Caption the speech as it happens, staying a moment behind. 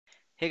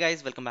Hey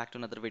guys, welcome back to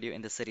another video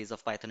in this series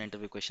of Python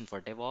interview question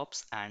for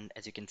DevOps. And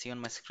as you can see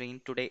on my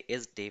screen, today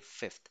is day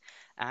 5th.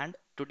 And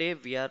today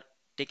we are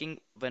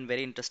taking one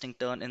very interesting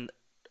turn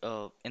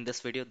in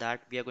this video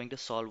that we are going to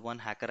solve one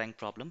HackerRank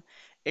problem.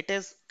 It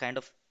is kind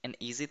of an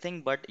easy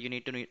thing, but you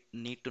need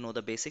to know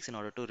the basics in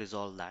order to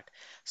resolve that.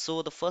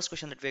 So the first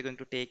question that we are going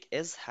to take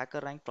is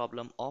HackerRank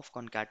problem of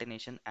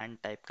concatenation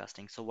and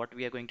typecasting. So what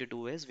we are going to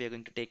do is we are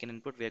going to take an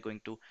input, we are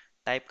going to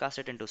typecast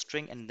it into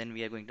string, and then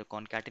we are going to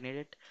concatenate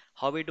it.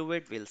 How we do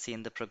it, we'll see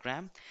in the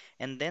program.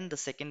 And then the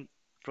second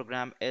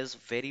program is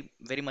very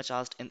much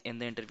asked in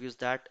the interviews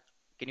that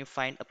can you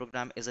find a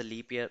program is a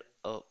leap year,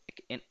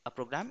 in a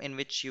program in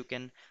which you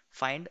can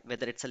find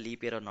whether it's a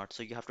leap year or not.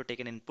 So you have to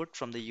take an input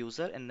from the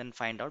user and then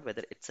find out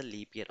whether it's a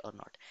leap year or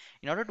not.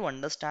 In order to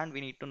understand,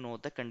 we need to know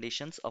the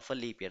conditions of a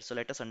leap year. So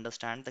let us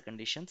understand the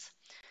conditions.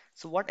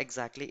 So what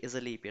exactly is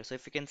a leap year? So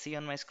if you can see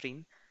on my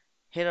screen,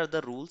 here are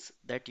the rules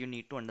that you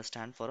need to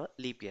understand for a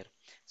leap year.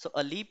 So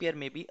a leap year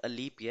may be a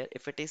leap year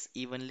if it is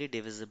evenly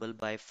divisible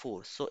by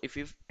 4. So if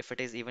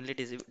it is evenly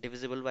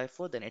divisible by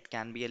 4, then it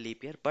can be a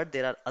leap year. But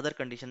there are other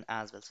conditions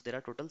as well. So there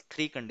are total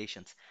 3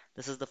 conditions.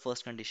 This is the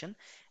first condition.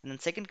 And then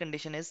second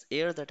condition is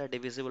years that are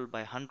divisible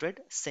by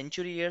 100.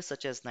 Century years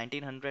such as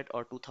 1900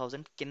 or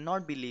 2000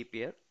 cannot be leap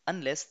year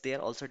unless they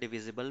are also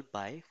divisible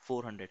by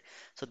 400.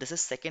 So this is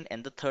second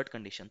and the third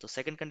condition. So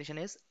second condition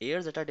is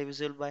years that are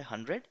divisible by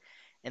 100,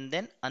 and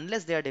then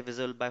unless they are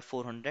divisible by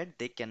 400,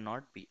 they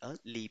cannot be a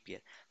leap year.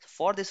 So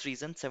for this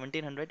reason,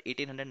 1700,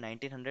 1800,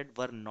 1900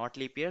 were not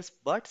leap years,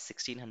 but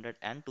 1600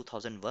 and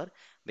 2000 were,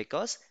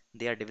 because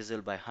they are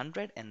divisible by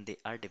 100 and they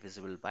are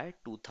divisible by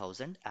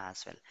 2000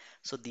 as well.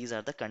 So these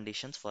are the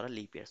conditions for a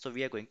leap year. So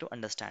we are going to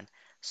understand.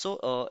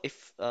 So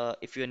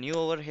if you're new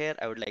over here,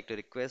 I would like to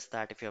request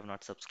that if you have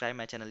not subscribed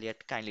my channel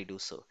yet, kindly do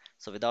so.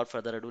 So without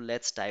further ado,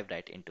 let's dive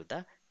right into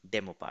the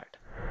demo part.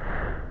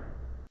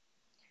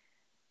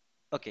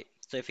 Okay,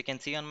 so if you can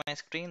see on my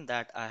screen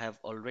that I have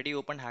already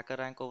opened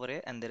HackerRank over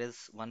here, and there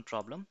is one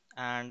problem,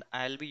 and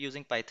I'll be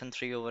using Python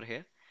 3 over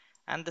here,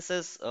 and this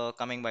is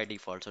coming by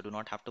default, so do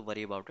not have to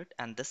worry about it.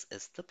 And this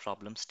is the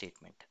problem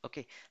statement.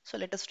 Okay, so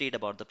let us read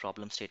about the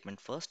problem statement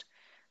first.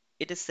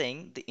 It is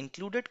saying the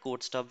included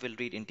code stub will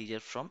read integer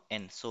from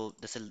n. So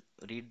this will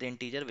read the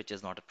integer, which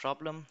is not a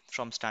problem,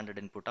 from standard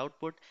input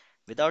output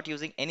without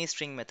using any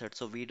string method.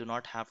 So we do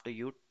not have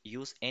to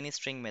use any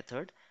string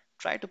method.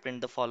 Try to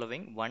print the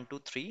following 1,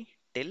 2, 3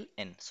 till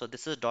n. So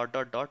this is dot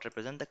dot dot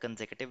represent the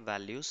consecutive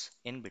values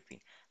in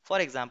between. For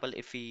example,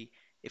 if we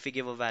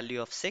give a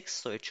value of 6,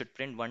 so it should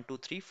print 1, 2,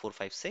 3, 4,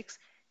 5, 6.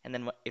 And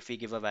then if we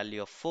give a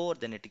value of 4,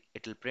 then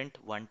it will print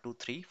 1, 2,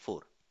 3,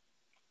 4.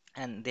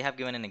 And they have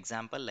given an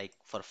example like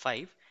for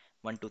 5,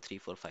 1, 2, 3,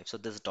 4, 5. So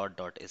this dot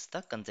dot is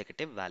the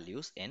consecutive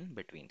values in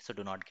between, so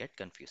do not get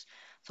confused.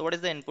 So what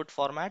is the input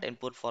format?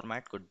 Input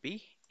format could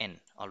be n.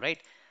 All right,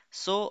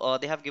 so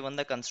they have given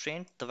the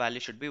constraint, the value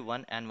should be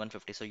 1 and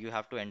 150, so you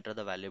have to enter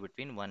the value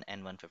between 1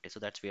 and 150. So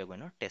that's we are going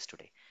to test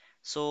today.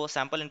 So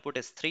sample input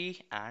is 3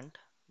 and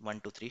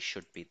 1, 2, 3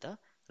 should be the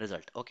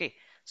result. Okay,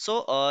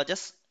 so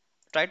just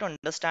try to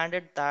understand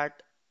it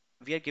that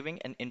we are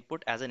giving an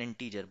input as an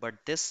integer, but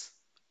this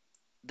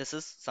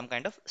is some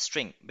kind of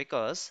string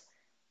because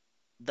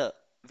the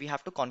we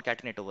have to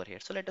concatenate over here.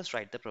 So let us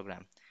write the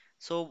program.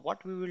 So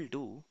what we will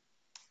do,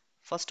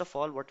 first of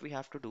all, what we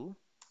have to do,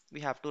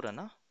 we have to run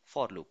a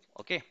for loop.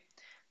 Okay,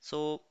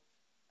 so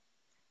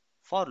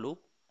for loop,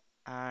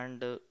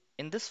 and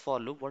in this for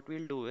loop what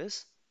we'll do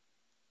is,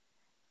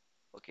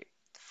 okay,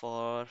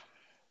 for,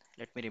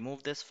 let me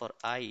remove this, for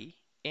I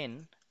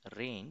in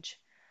range,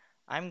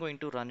 I'm going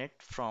to run it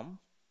from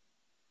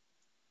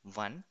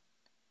 1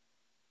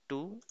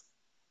 to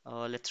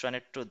let's run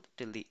it to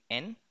till the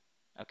n.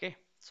 Okay,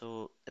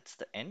 so it's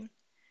the n,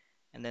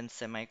 and then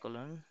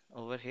semicolon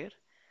over here,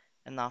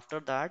 and after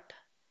that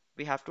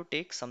we have to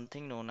take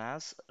something known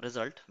as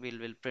result.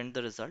 We'll print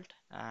the result,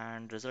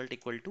 and result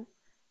equal to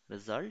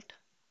result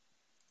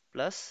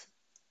plus,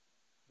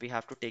 we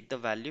have to take the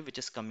value which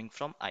is coming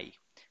from I.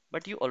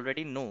 But you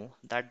already know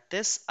that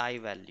this I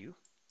value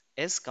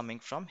is coming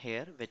from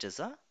here, which is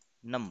a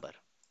number.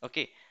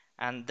 Okay,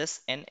 and this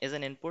n is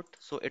an input,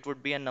 so it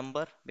would be a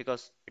number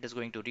because it is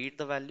going to read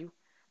the value.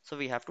 So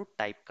we have to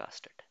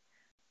typecast it.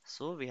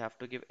 So we have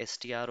to give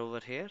str over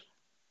here,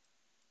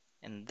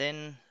 and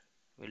then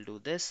we'll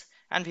do this,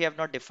 and we have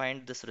not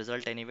defined this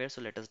result anywhere,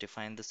 so let us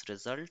define this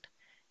result,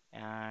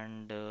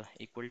 and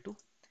equal to,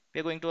 we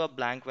are going to a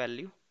blank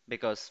value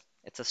because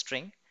it's a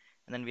string,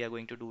 and then we are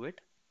going to do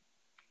it,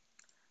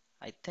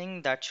 I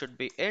think that should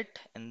be it,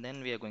 and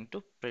then we are going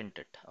to print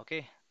it.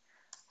 Okay,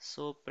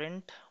 so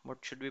print, what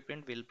should we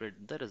print? We'll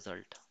print the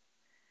result,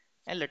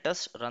 and let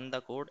us run the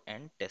code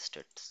and test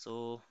it.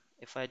 So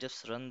if I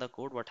just run the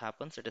code, what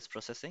happens? It is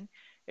processing,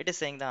 it is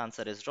saying the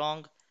answer is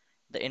wrong,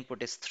 the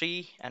input is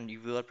 3 and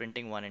you are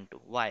printing 1 and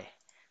 2. Why?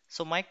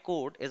 So my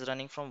code is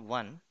running from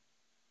 1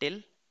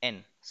 till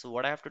n. So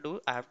what I have to do,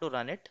 I have to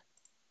run it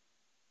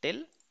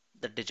till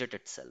the digit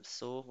itself.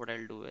 So what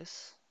I'll do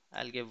is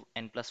I'll give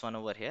n plus 1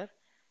 over here,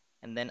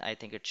 and then I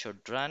think it should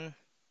run.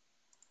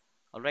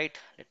 All right,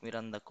 let me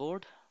run the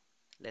code.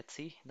 Let's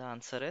see the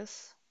answer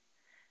is,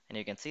 and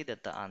you can see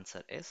that the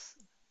answer is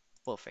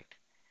perfect.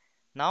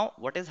 Now,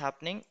 what is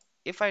happening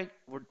if I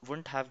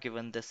wouldn't have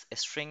given this a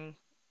string,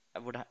 I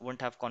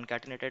wouldn't have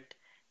concatenated,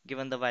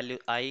 given the value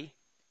I,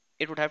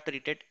 it would have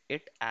treated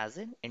it as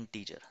an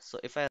integer. So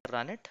if I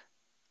run it,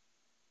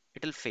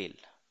 it will fail.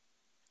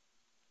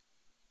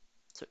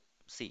 So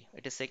see,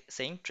 it is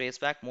saying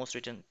traceback most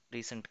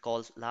recent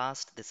calls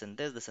last, this and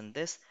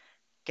this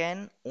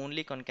can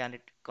only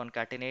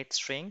concatenate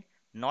string,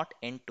 not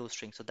end to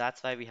string. So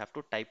that's why we have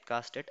to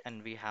typecast it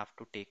and we have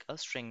to take a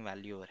string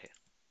value over here.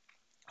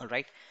 All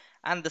right,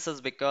 and this is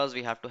because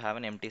we have to have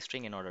an empty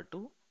string in order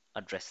to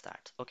address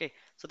that. Okay,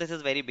 so this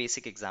is very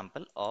basic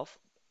example of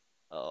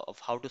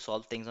how to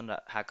solve things on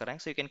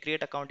HackerRank. So you can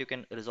create account, you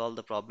can resolve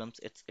the problems.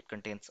 It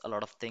contains a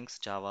lot of things,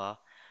 Java,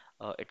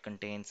 it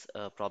contains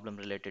a problem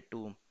related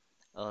to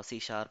C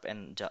Sharp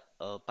and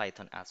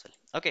Python as well.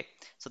 Okay,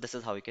 so this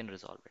is how you can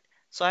resolve it.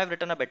 So I have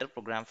written a better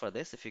program for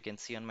this, if you can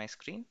see on my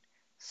screen.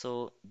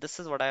 So this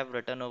is what I have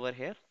written over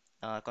here,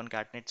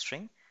 concatenate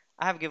string.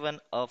 I have given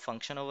a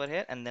function over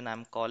here and then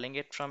I'm calling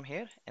it from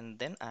here and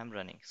then I'm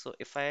running. So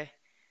if I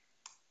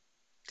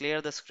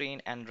clear the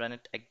screen and run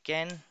it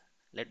again,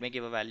 let me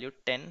give a value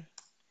 10.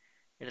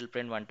 It will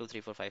print 1 2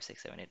 3 4 5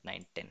 6 7 8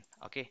 9 10.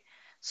 Okay,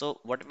 so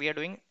what we are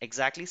doing,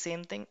 exactly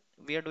same thing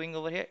we are doing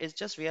over here, is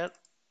just we are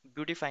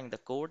beautifying the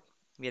code.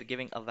 We are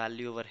giving a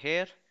value over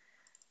here,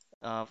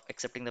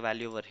 accepting the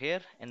value over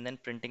here, and then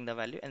printing the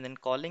value and then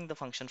calling the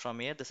function from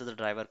here. This is the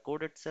driver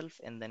code itself,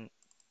 and then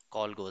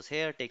call goes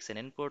here, takes an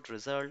input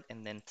result,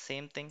 and then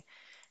same thing,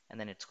 and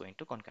then it's going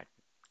to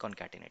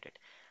concatenate it.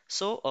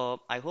 So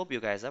I hope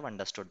you guys have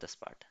understood this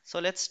part. So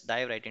let's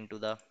dive right into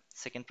the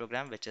second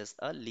program, which is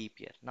a leap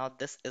year. Now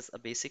this is a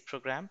basic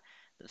program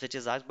which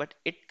is asked, but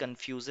it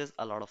confuses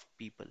a lot of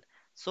people.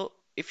 So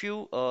if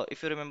you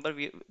remember,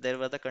 there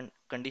were the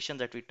conditions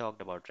that we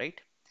talked about, right?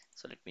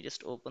 So let me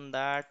just open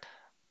that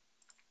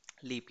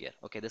leap year.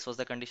 Okay, this was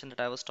the condition that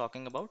I was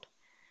talking about.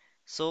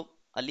 So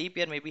a leap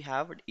year may be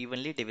have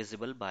evenly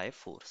divisible by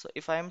 4. So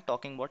if I am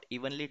talking about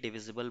evenly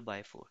divisible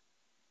by 4,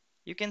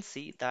 you can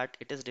see that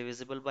it is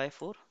divisible by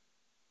 4.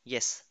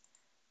 Yes,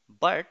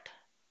 but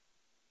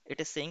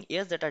it is saying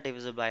years that are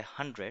divisible by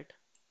 100,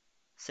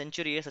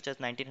 century years such as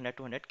 1900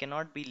 to 100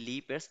 cannot be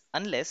leap years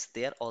unless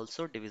they are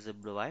also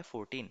divisible by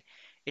 14.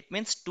 It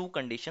means two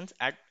conditions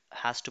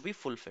has to be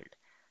fulfilled.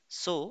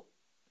 So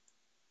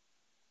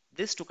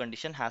this two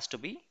condition has to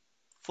be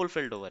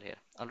fulfilled over here.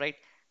 All right.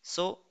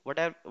 So what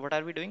are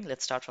we doing?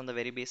 Let's start from the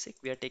very basic.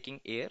 We are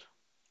taking year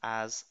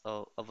as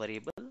a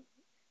variable,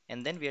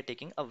 and then we are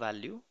taking a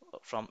value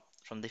from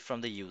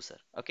the user.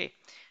 Okay,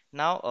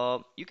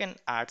 now you can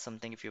add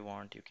something if you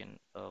want. You can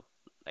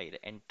like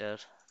enter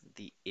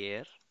the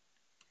year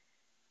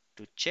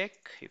to check.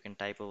 You can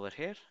type over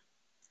here,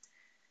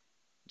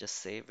 just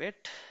save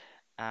it,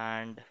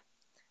 and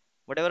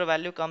whatever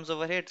value comes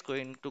over here, it's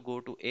going to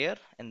go to air,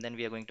 and then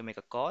we are going to make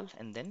a call,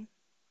 and then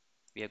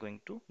we are going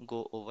to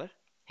go over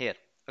here.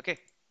 Okay,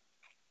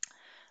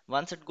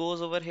 once it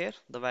goes over here,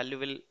 the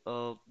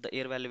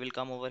air value will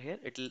come over here.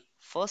 It will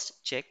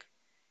first check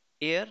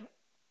air.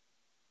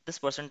 This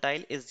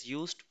percentile is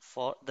used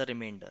for the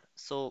remainder.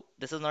 So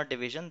this is not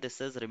division,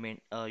 this is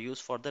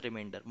used for the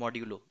remainder,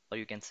 modulo, or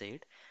you can say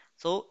it.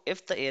 So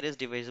if the air is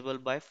divisible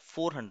by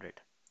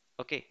 400,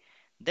 okay,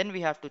 then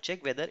we have to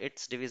check whether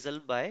it's divisible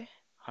by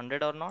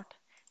 100 or not.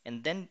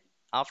 And then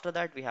after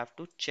that, we have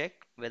to check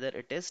whether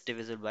it is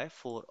divisible by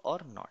 4 or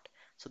not.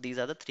 So these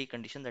are the three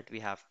conditions that we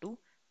have to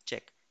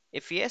check.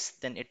 If yes,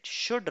 then it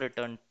should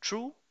return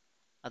true.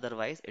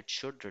 Otherwise, it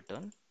should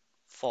return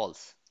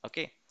false.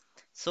 Okay.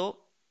 So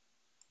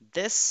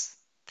this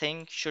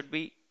thing should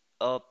be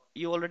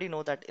you already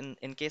know that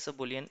in case of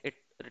boolean it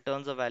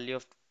returns a value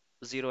of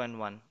 0 and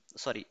 1,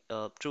 sorry,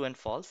 true and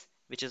false,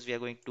 which is we are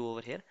going to do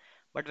over here.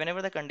 But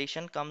whenever the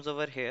condition comes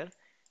over here,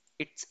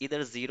 it's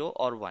either 0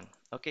 or 1.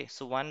 Okay,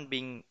 so 1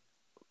 being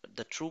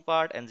the true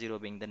part and 0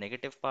 being the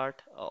negative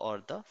part,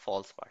 or the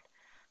false part.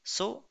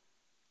 So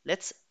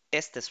let's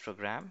test this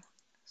program.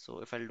 So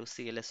if I'll do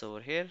cls over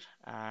here,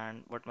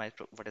 and what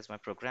is my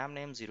program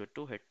name,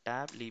 02, hit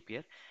tab, leap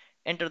year,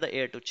 enter the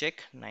year to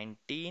check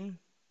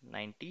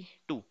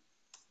 1992.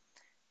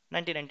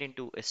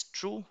 1992 is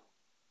true,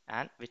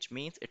 and which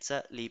means it's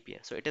a leap year.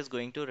 So it is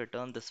going to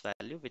return this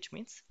value, which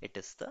means it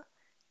is the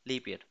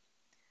leap year.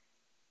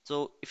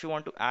 So if you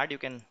want to add, you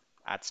can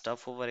add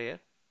stuff over here.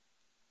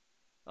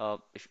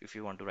 If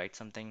you want to write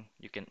something,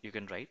 you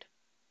can write.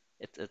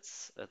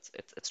 It's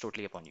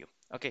totally upon you.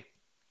 Okay,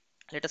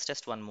 let us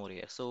test one more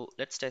here. So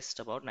let's test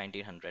about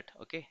 1900.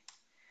 Okay,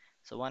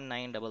 so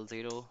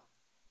 1900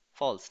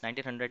 false.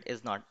 1900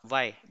 is not.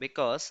 Why?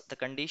 Because the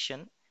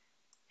condition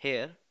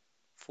here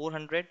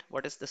 400,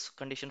 what is this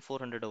condition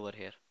 400 over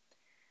here?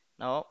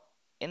 Now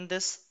in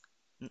this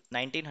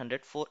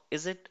 1900,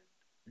 is it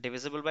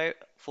divisible by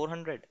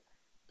 400?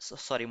 So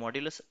sorry,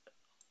 modulus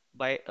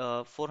by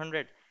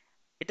 400,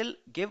 it'll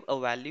give a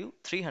value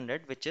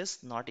 300 which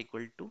is not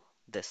equal to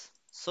this.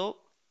 So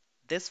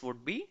this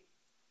would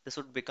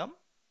become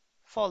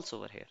false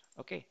over here.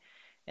 Okay,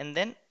 and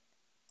then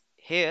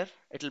here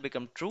it will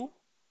become true,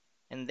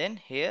 and then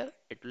here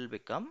it will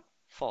become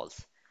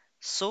false.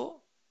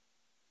 So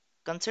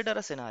consider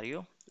a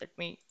scenario. Let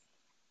me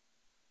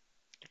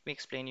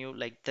explain you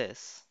like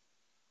this.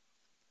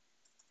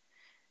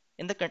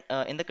 In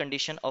the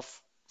condition of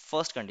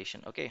first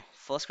condition, okay,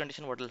 first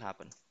condition, what will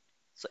happen?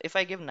 So if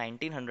I give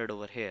 1900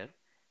 over here,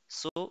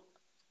 so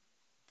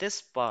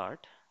this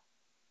part,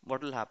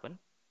 what will happen?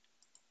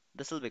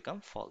 This will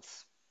become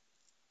false.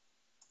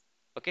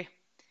 Okay.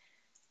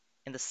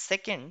 In the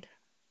second,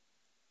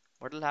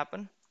 what will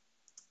happen?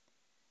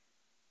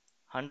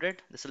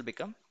 100, this will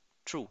become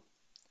true.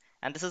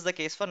 And this is the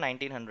case for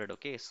 1900.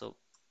 Okay, so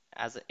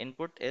as an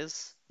input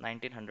is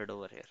 1900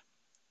 over here.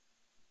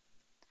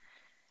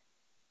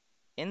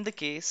 In the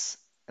case,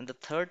 in the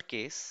third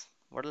case,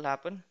 what will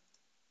happen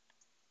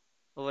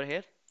over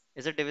here?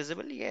 Is it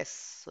divisible? Yes.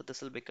 So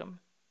this will become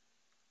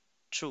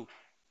true.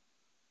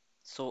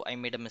 So I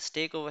made a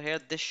mistake over here.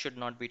 This should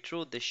not be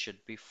true. This should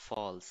be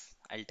false.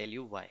 I'll tell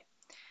you why.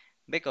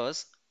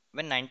 Because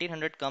when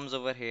 1900 comes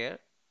over here,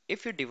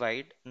 if you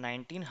divide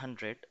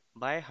 1900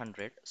 by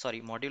 100,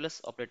 sorry,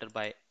 modulus operator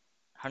by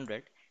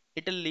 100,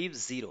 it will leave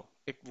 0.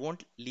 It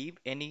won't leave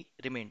any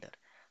remainder.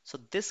 So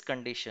this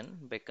condition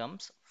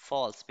becomes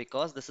false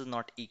because this is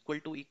not equal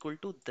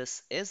to,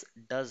 this is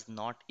does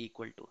not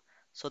equal to.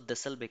 So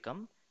this will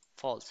become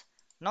false.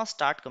 Now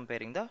start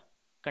comparing the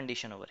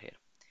condition over here.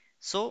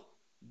 So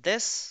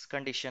this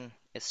condition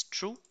is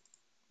true,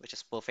 which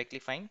is perfectly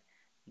fine.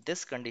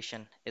 This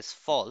condition is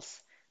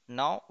false.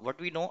 Now, what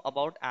we know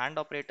about AND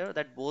operator,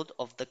 that both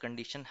of the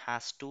condition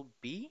has to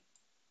be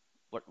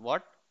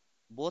what?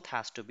 Both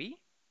has to be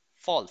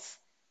false,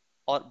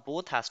 or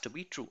both has to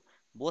be true.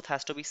 Both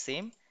has to be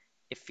same.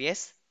 If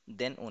yes,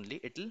 then only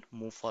it will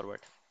move forward.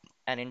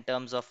 And in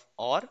terms of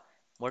OR,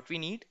 what we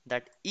need,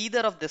 that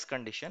either of this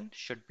condition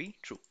should be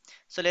true.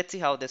 So let's see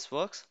how this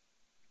works.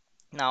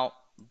 Now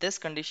this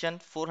condition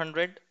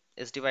 400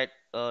 is divide.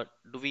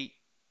 Do we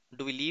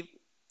leave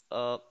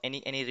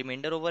any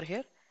remainder over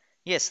here?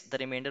 Yes, the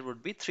remainder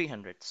would be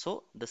 300.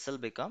 So this will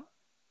become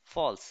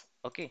false.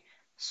 Okay,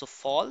 so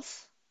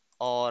false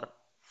or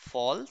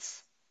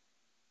false,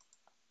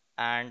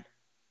 and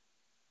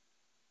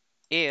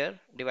air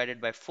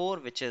divided by 4,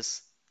 which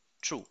is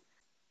true.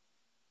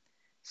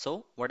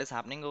 So what is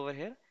happening over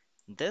here?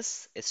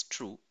 This is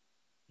true.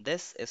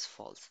 This is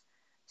false.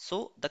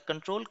 So the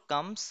control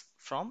comes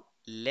from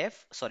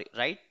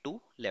right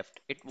to left.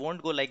 It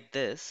won't go like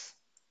this.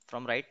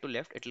 From right to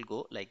left, it will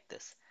go like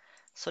this.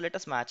 So let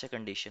us match a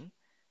condition.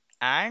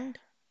 And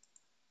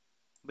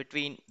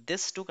between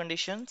these two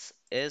conditions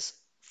is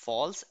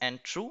false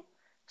and true.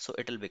 So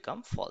it will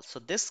become false. So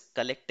this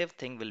collective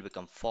thing will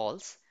become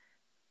false,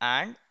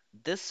 and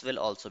this will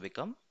also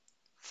become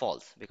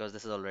false because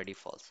this is already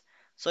false.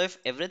 So if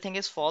everything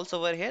is false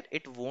over here,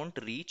 it won't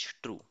reach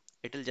true.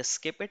 It will just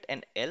skip it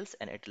and else,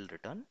 and it will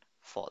return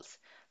false.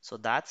 So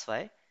that's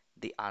why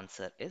the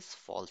answer is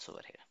false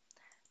over here.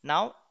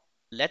 Now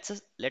let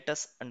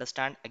us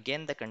understand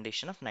again the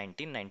condition of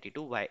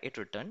 1992, why it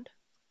returned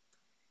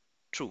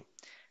true.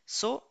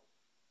 So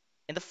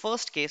in the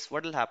first case,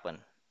 what will happen?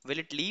 Will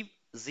it leave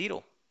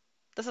 0?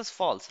 This is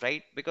false,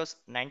 right? Because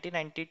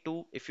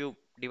 1992, if you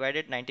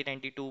divided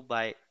 1992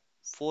 by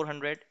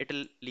 400, it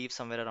will leave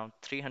somewhere around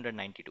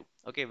 392,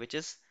 okay, which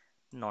is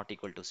not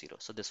equal to 0.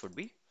 So this would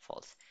be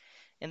false.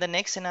 In the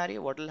next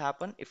scenario, what will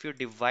happen? If you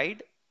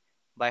divide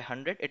by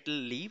 100, it will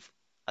leave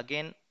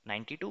again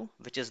 92,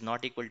 which is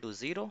not equal to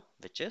 0,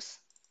 which is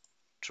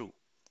true.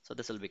 So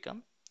this will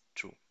become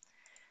true.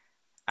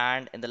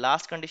 And in the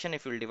last condition,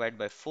 if you will divide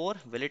by 4,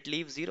 will it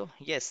leave 0?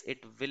 Yes,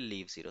 it will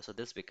leave 0. So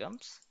this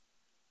becomes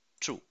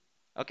true.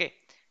 Okay.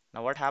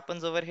 Now what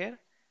happens over here?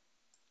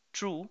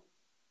 True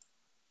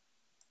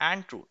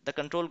and true. The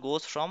control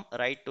goes from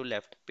right to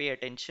left. Pay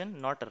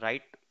attention, not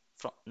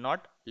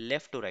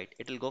left to right.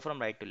 It will go from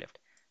right to left.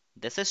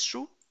 This is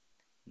true.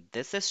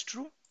 This is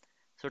true.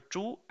 So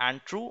true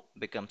and true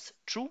becomes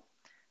true.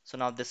 So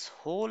now this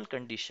whole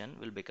condition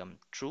will become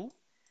true,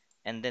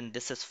 and then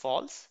this is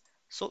false.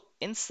 So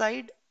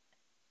inside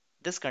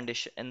this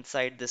condition,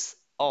 inside this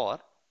OR,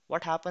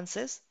 what happens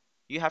is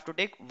you have to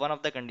take one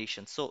of the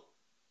conditions. So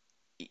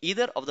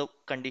either of the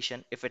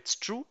condition, if it's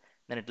true,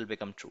 then it will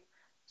become true.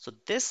 So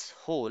this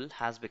whole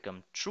has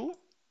become true,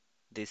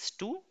 this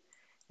two,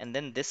 and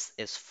then this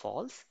is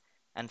false,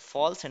 and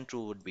false and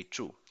true would be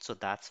true. So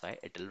that's why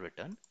it will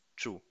return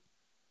true.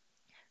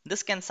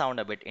 This can sound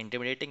a bit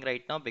intimidating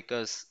right now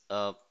because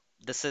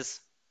this is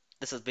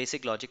this is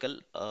basic logical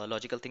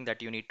thing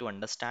that you need to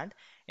understand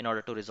in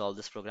order to resolve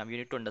this program. You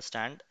need to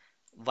understand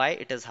why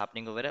it is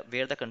happening over here,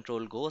 where the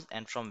control goes,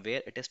 and from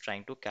where it is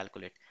trying to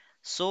calculate.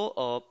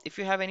 So if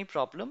you have any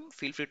problem,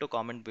 feel free to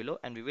comment below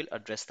and we will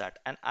address that.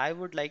 And I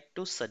would like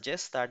to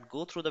suggest that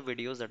go through the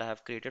videos that I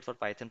have created for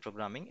Python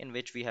programming, in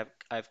which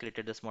I've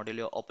created this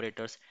modular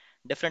operators,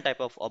 different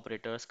type of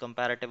operators,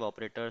 comparative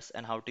operators,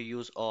 and how to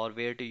use or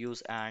where to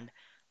use and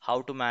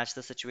how to match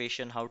the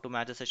situation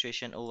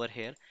over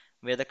here.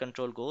 where the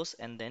control goes,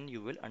 and then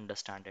you will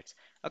understand it.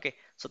 Okay,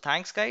 so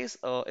thanks guys.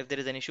 If there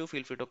is an issue,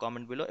 feel free to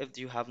comment below. If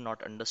you have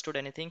not understood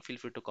anything, feel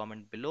free to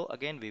comment below.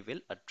 Again, we will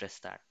address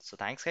that. So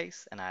thanks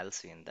guys, and I'll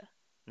see you in the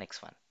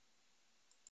next one.